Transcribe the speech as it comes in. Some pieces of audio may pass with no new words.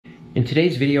In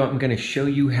today's video, I'm going to show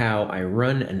you how I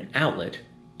run an outlet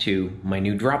to my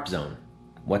new drop zone.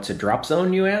 What's a drop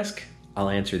zone, you ask? I'll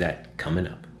answer that coming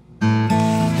up.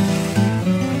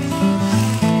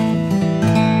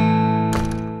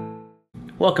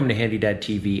 Welcome to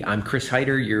HandyDadTV. I'm Chris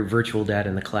Heider, your virtual dad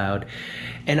in the cloud.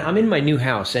 And I'm in my new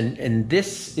house, and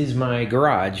this is my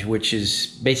garage, which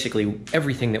is basically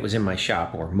everything that was in my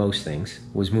shop, or most things,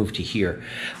 was moved to here.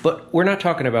 But we're not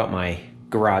talking about my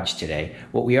garage today.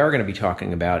 What we are going to be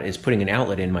talking about is putting an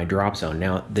outlet in my drop zone.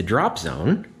 Now, a drop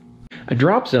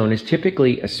zone is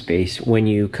typically a space when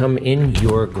you come in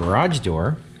your garage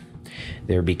door.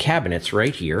 There'd be cabinets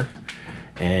right here,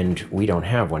 and we don't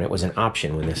have one. It was an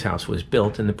option when this house was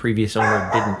built, and the previous owner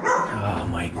didn't. Oh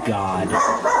my God.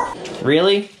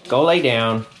 Really? Go lay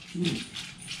down.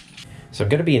 So I'm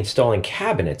going to be installing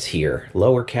cabinets here,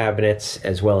 lower cabinets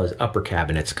as well as upper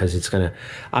cabinets, because it's going to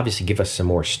obviously give us some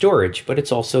more storage, but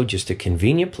it's also just a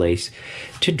convenient place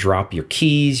to drop your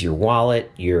keys, your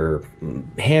wallet, your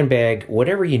handbag,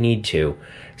 whatever you need to,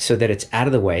 so that it's out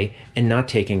of the way and not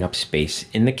taking up space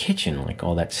in the kitchen like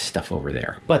all that stuff over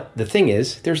there. But the thing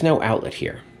is, there's no outlet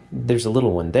here. There's a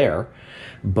little one there,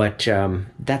 but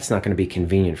that's not going to be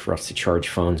convenient for us to charge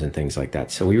phones and things like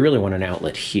that. So we really want an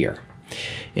outlet here.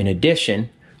 In addition,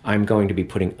 I'm going to be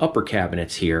putting upper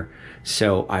cabinets here,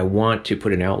 so I want to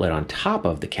put an outlet on top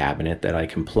of the cabinet that I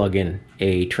can plug in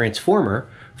a transformer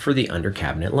for the under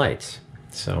cabinet lights.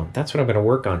 So that's what I'm going to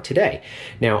work on today.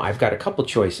 Now, I've got a couple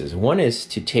choices. One is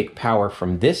to take power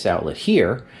from this outlet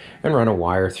here and run a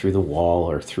wire through the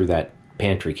wall or through that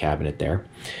pantry cabinet there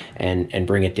and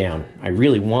bring it down. I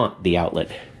really want the outlet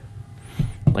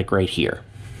like right here,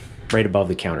 right above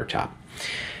the countertop.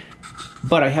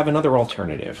 But I have another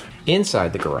alternative.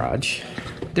 Inside the garage,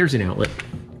 there's an outlet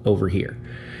over here.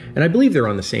 And I believe they're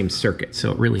on the same circuit,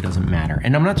 so it really doesn't matter.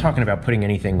 And I'm not talking about putting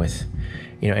anything with,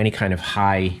 any kind of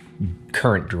high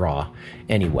current draw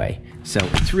anyway. So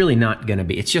it's really not gonna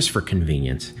be, it's just for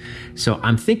convenience. So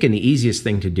I'm thinking the easiest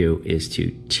thing to do is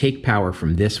to take power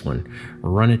from this one,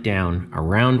 run it down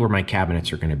around where my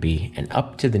cabinets are gonna be and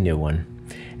up to the new one.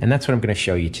 And that's what I'm gonna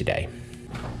show you today.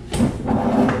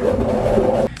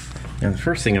 Now the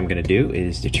first thing I'm going to do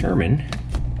is determine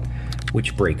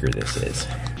which breaker this is.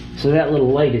 So that little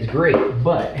light is great,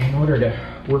 but in order to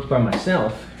work by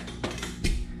myself,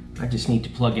 I just need to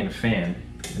plug in a fan,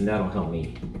 and that'll help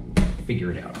me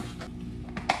figure it out.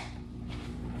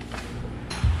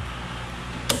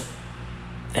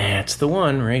 That's the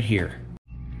one right here.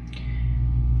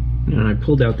 Now I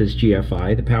pulled out this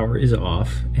GFI, the power is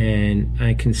off, and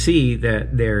I can see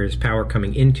that there's power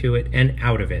coming into it and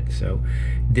out of it. So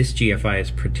this GFI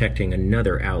is protecting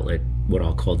another outlet, what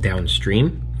I'll call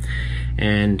downstream.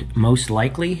 And most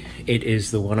likely it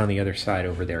is the one on the other side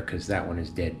over there, because that one is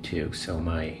dead too. So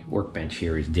my workbench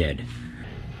here is dead.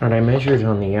 And I measured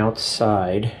on the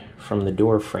outside from the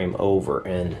door frame over,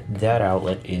 and that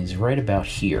outlet is right about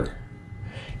here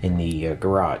in the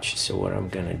garage. So what I'm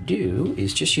gonna do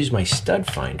is just use my stud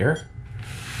finder.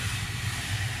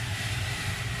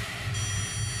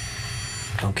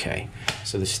 Okay,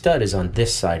 so the stud is on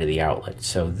this side of the outlet.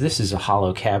 So this is a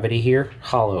hollow cavity here,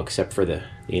 hollow except for the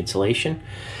insulation.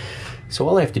 So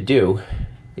all I have to do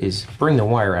is bring the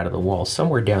wire out of the wall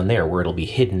somewhere down there where it'll be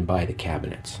hidden by the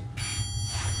cabinets.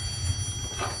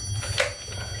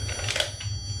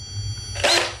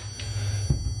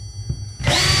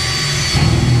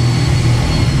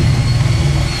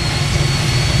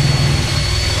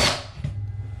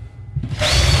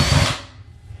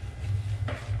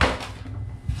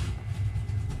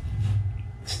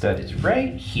 Stud is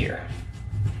right here.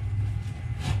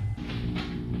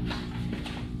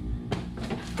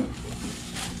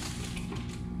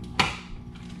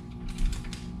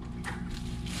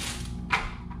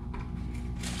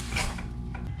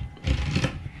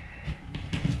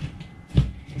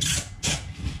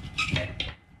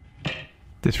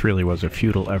 This really was a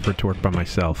futile effort to work by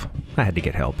myself. I had to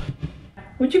get help.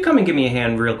 Would you come and give me a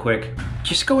hand real quick?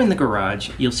 Just go in the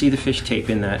garage. You'll see the fish tape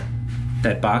in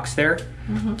that box there.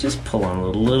 Just pull on a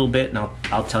little bit, and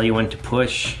I'll tell you when to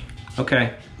push.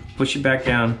 Okay, push it back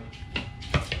down.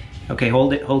 Okay,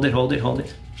 hold it.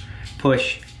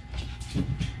 Push.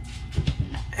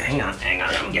 Hang on,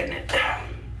 I'm getting it.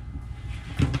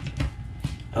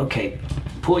 Okay,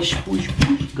 push.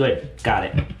 Good, got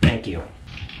it, thank you.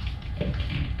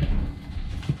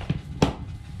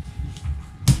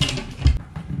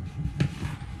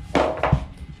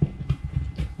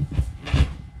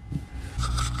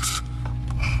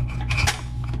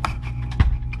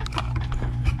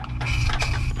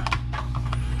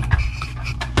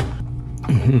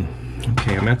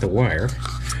 Okay, I'm at the wire.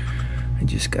 I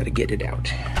just got to get it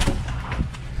out.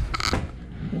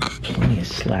 Plenty of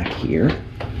slack here.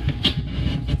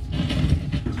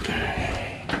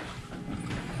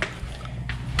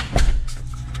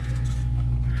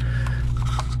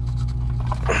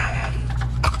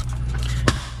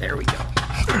 There we go.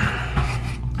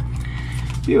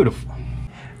 Beautiful.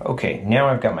 Okay, now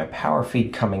I've got my power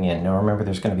feed coming in. Now remember,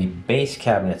 there's going to be base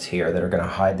cabinets here that are going to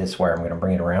hide this wire. I'm going to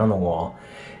bring it around the wall,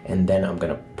 and then I'm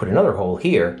going to put another hole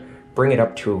here, bring it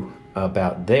up to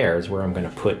about there is where I'm going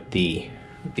to put the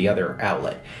other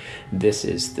outlet. This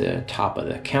is the top of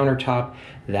the countertop.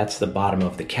 That's the bottom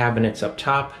of the cabinets up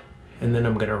top, and then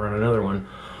I'm going to run another one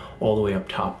all the way up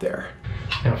top there.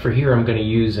 Now for here, I'm going to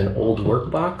use an old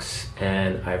workbox,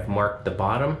 and I've marked the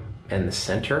bottom and the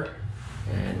center.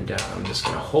 And I'm just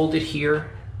going to hold it here,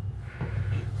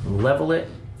 level it,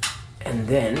 and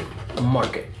then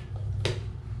mark it.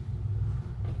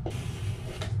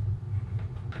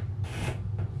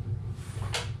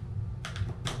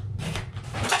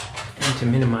 And to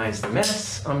minimize the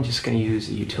mess, I'm just going to use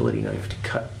a utility knife to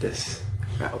cut this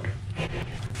out.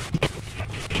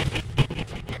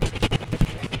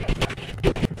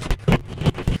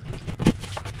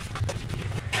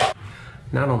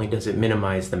 Not only does it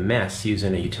minimize the mess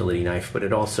using a utility knife, but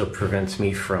it also prevents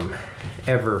me from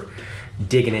ever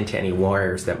digging into any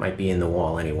wires that might be in the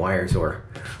wall, any wires or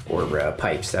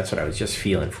pipes. That's what I was just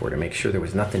feeling for, to make sure there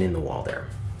was nothing in the wall there.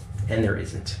 And there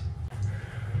isn't.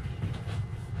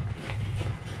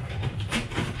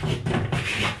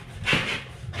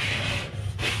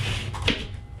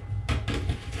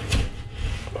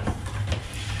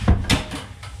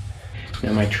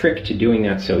 Now my trick to doing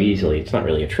that so easily, it's not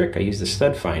really a trick, I used the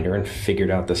stud finder and figured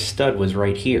out the stud was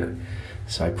right here.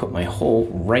 So I put my hole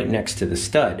right next to the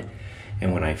stud,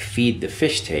 and when I feed the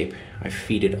fish tape, I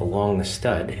feed it along the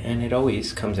stud, and it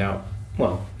always comes out,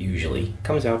 well, usually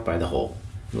comes out by the hole,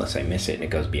 unless I miss it and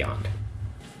it goes beyond.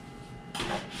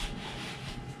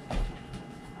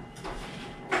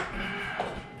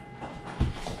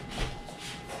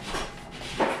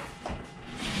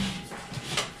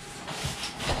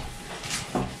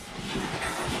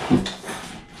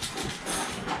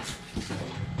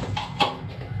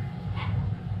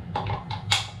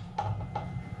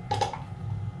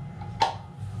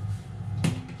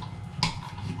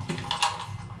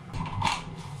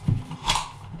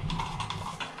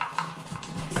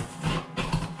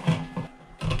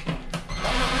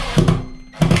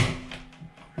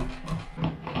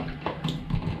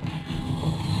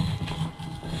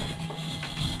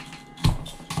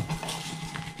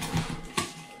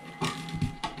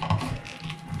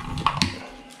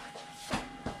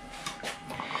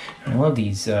 I love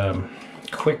these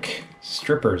quick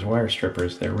strippers, wire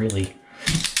strippers. They're really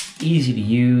easy to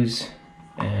use,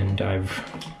 and I've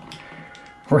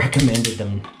recommended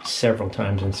them several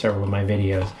times in several of my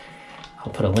videos.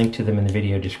 I'll put a link to them in the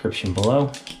video description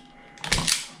below.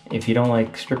 If you don't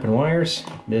like stripping wires,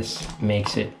 this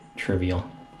makes it trivial.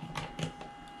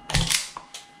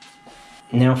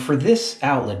 Now for this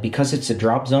outlet, because it's a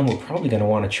drop zone, we're probably going to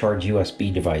want to charge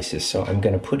USB devices. So I'm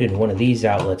going to put in one of these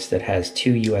outlets that has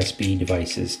 2 USB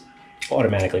devices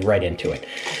automatically right into it.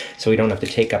 So we don't have to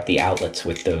take up the outlets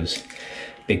with those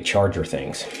big charger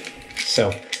things.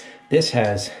 So this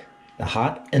has the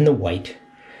hot and the white.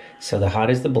 So the hot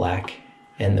is the black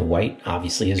and the white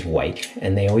obviously is white.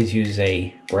 And they always use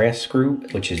a brass screw,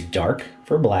 which is dark,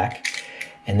 for black,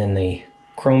 and then the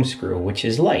chrome screw, which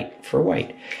is light, for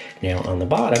white. Now on the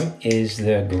bottom is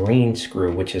the green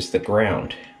screw, which is the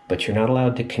ground, but you're not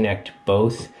allowed to connect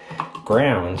both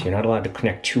grounds. You're not allowed to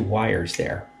connect 2 wires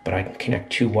there, but I can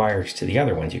connect 2 wires to the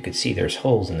other ones. You can see there's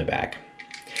holes in the back.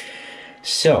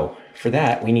 So for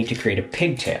that, we need to create a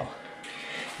pigtail.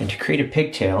 And to create a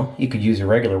pigtail, you could use a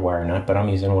regular wire nut, but I'm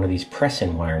using one of these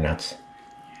press-in wire nuts.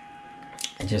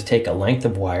 I just take a length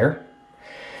of wire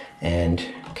and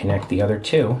connect the other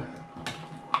 2.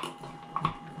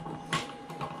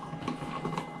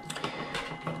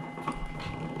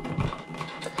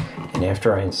 And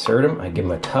after I insert them, I give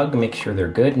them a tug, make sure they're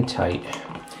good and tight,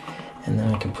 and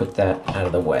then I can put that out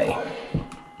of the way.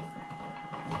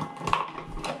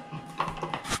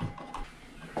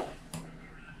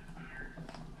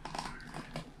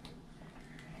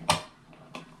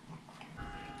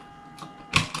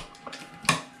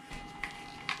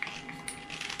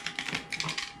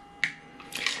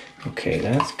 Okay,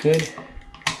 that's good.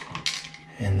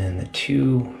 And then the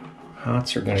 2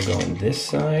 hots are going to go on this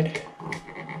side.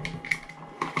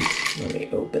 Let me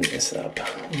open this up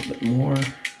a little bit more.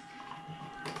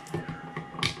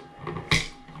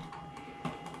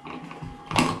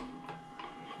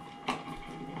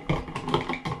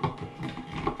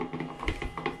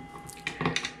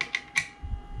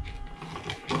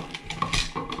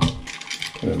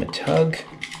 Give them a tug,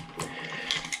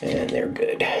 and they're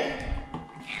good.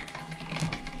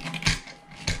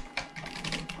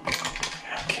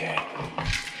 Okay.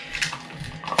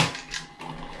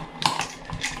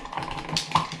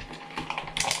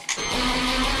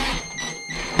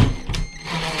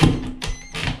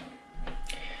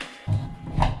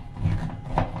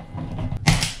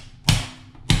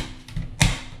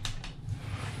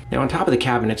 Now on top of the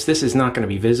cabinets, this is not going to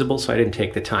be visible, so I didn't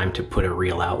take the time to put a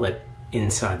real outlet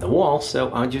inside the wall,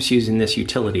 so I'm just using this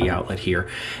utility outlet here.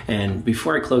 And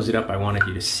before I close it up, I wanted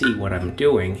you to see what I'm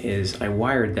doing is I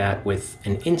wired that with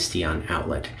an Insteon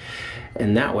outlet.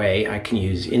 And that way I can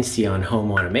use Insteon home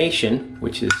automation,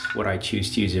 which is what I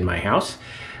choose to use in my house.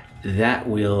 That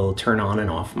will turn on and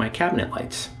off my cabinet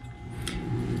lights.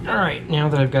 All right, now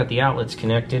that I've got the outlets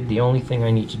connected, the only thing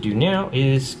I need to do now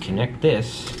is connect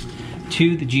this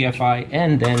to the GFI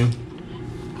and then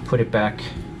put it back,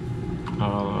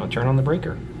 turn on the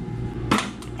breaker.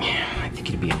 I think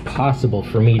it'd be impossible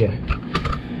for me to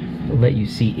let you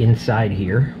see inside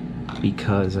here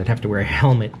because I'd have to wear a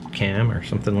helmet cam or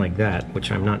something like that,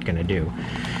 which I'm not gonna do.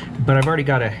 But I've already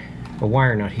got a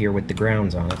wire nut here with the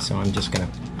grounds on it, so I'm just gonna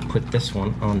put this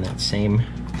one on that same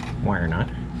wire nut.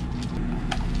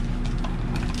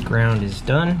 Ground is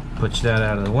done, push that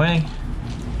out of the way.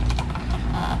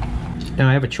 Now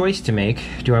I have a choice to make.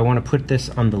 Do I want to put this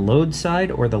on the load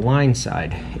side or the line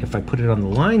side? If I put it on the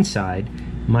line side,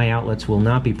 my outlets will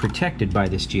not be protected by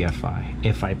this GFI.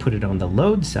 If I put it on the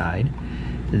load side,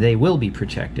 they will be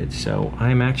protected. So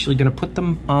I'm actually going to put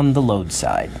them on the load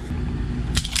side.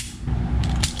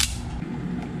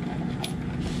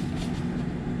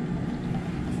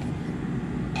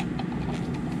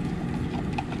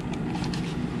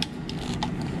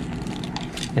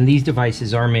 And these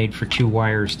devices are made for 2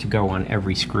 wires to go on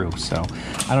every screw, so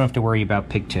I don't have to worry about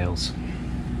pigtails.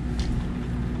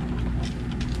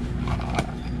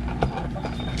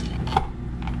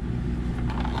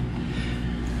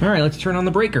 All right, let's turn on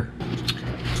the breaker.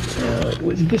 It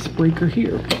was this breaker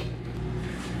here.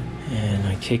 And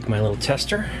I take my little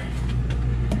tester.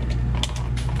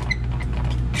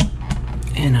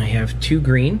 And I have 2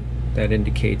 green. That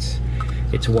indicates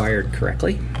it's wired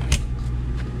correctly.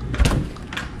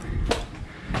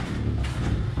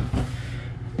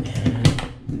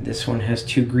 This one has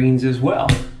 2 greens as well.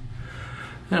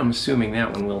 And I'm assuming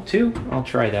that one will too. I'll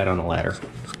try that on a ladder.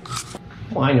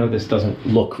 Well, I know this doesn't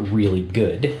look really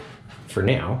good for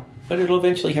now, but it'll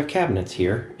eventually have cabinets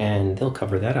here and they'll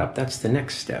cover that up. That's the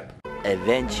next step.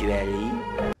 Eventually.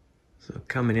 So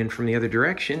coming in from the other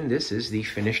direction, this is the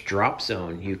finished drop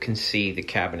zone. You can see the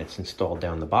cabinets installed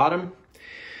down the bottom,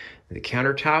 the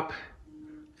countertop,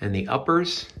 and the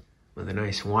uppers with a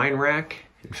nice wine rack.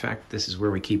 In fact, this is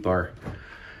where we keep our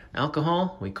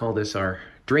alcohol. We call this our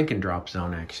drink and drop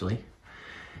zone, actually.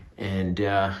 And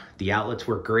the outlets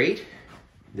work great.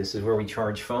 This is where we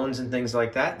charge phones and things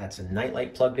like that. That's a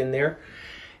nightlight plugged in there.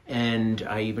 And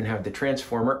I even have the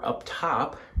transformer up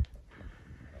top.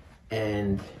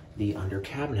 And the under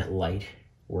cabinet light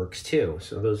works too.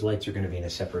 So those lights are going to be in a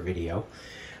separate video.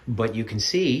 But you can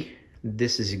see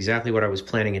this is exactly what I was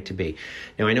planning it to be.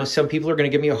 Now I know some people are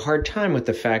going to give me a hard time with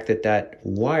the fact that that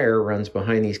wire runs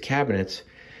behind these cabinets.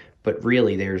 But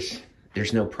really, there's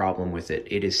no problem with it.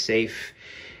 It is safe.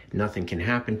 Nothing can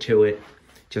happen to it.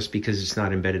 Just because it's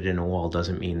not embedded in a wall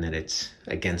doesn't mean that it's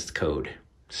against code.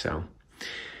 So,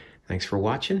 thanks for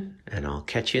watching, and I'll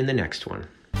catch you in the next one.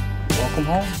 Welcome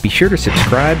home. Be sure to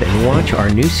subscribe and watch our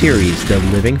new series, The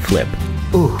Living Flip.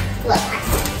 Ooh.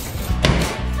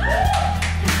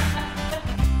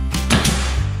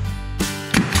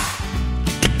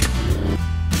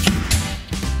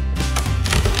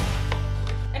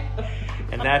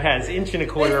 And that has 1.25 inches.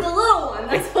 It's the little one.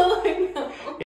 That's the